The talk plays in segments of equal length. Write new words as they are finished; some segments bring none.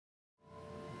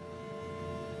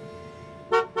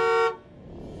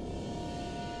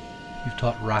You've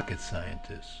taught rocket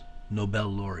scientists, Nobel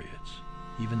laureates,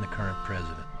 even the current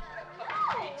president.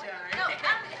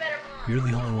 You're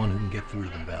the only one who can get through to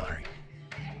them, Valerie.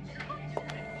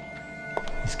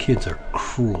 These kids are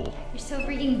cruel. You're so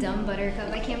freaking dumb,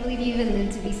 Buttercup. I can't believe you even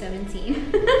lived to be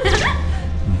 17.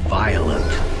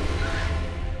 Violent.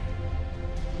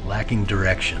 Lacking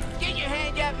direction. Get your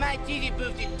hand up my titty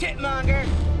booth, you titmonger!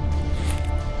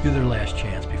 You're their last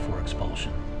chance before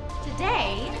expulsion.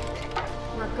 Today,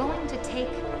 we're going to take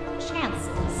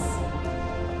chances.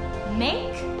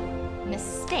 Make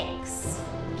mistakes.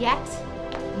 Get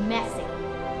messy.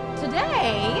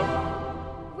 Today,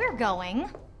 we're going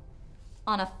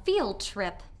on a field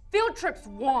trip. Field trip's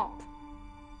womp.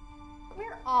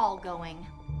 We're all going.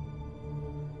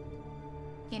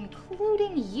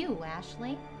 Including you,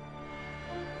 Ashley.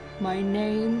 My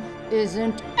name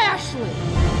isn't Ashley.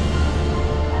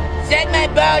 Set my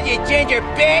balls, you ginger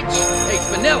bitch! Hey,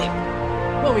 Spinelli,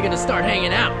 when are we gonna start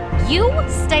hanging out? You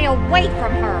stay away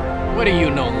from her. What do you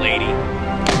know, lady?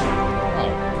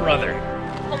 Oh, brother.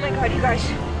 Oh my god, you guys.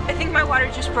 I think my water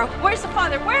just broke. Where's the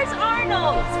father? Where's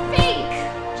Arnold? It's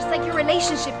fake! Just like your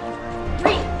relationship, you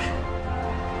freak.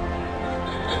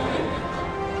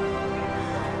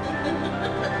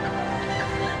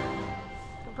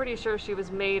 I'm pretty sure she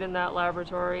was made in that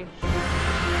laboratory.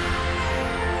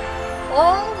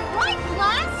 All right,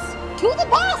 class! To the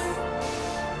bus!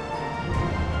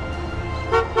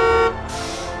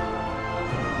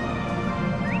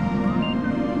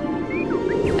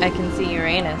 I can see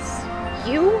Uranus.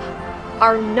 You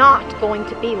are not going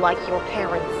to be like your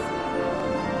parents.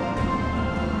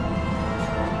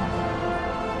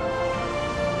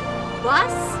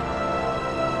 Bus,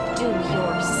 do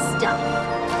your stuff.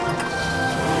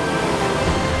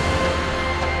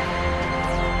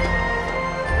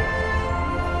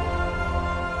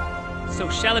 So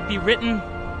shall it be written,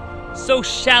 so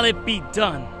shall it be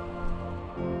done.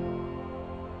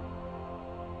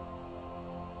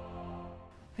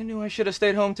 I knew I should have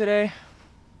stayed home today.